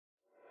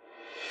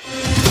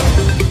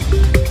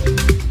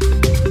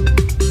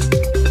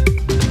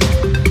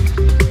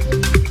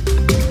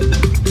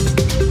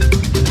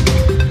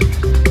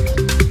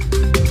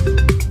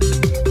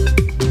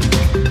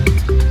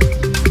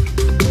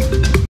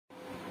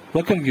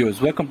Welcome viewers,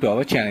 welcome to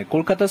our channel.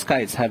 Kolkata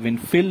skies have been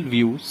filled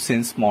view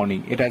since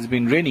morning. It has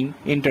been raining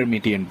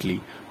intermittently.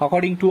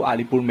 According to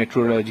Alipur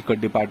Meteorological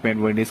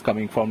Department, wind is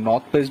coming from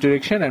northwest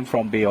direction and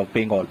from Bay of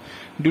Bengal.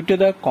 Due to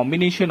the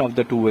combination of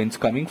the two winds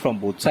coming from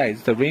both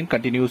sides, the rain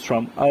continues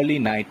from early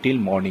night till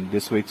morning.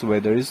 This week's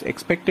weather is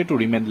expected to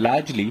remain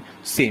largely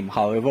same.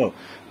 However,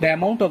 the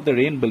amount of the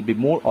rain will be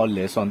more or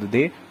less on the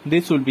day.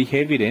 This will be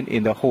heavy rain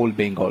in the whole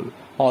Bengal.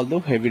 Although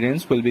heavy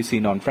rains will be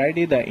seen on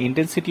Friday, the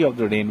intensity of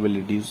the rain will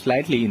reduce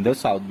slightly in the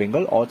South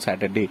Bengal on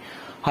Saturday.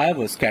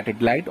 However,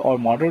 scattered light or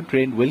moderate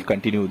rain will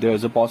continue. There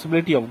is a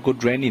possibility of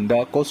good rain in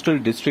the coastal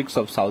districts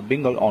of South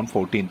Bengal on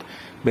 14th.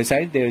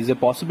 Besides, there is a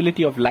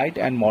possibility of light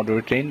and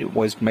moderate rain in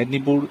West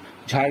Mednipur,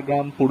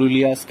 Jhargram,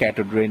 Purulia.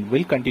 Scattered rain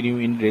will continue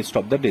in rest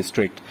of the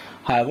district.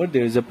 However,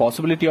 there is a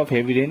possibility of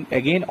heavy rain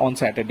again on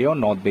Saturday on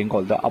North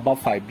Bengal. The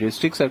above 5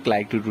 districts are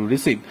likely to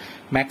receive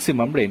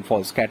maximum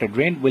rainfall. Scattered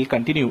rain will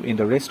continue in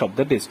the rest of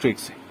the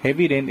districts.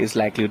 Heavy rain is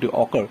likely to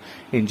occur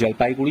in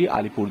Jalpaiguri,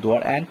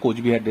 Alipurduar and Coach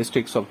Bihar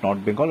districts of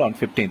North Bengal on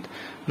 15th.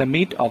 The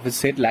meet of a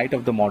said light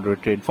of the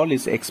moderate rainfall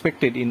is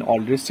expected in all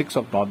districts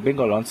of North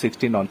Bengal on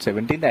 16th, on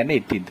 17th and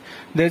 18th.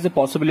 There is a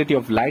possibility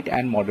of light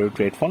and moderate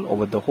rainfall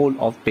over the whole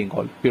of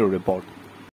Bengal. Bureau report.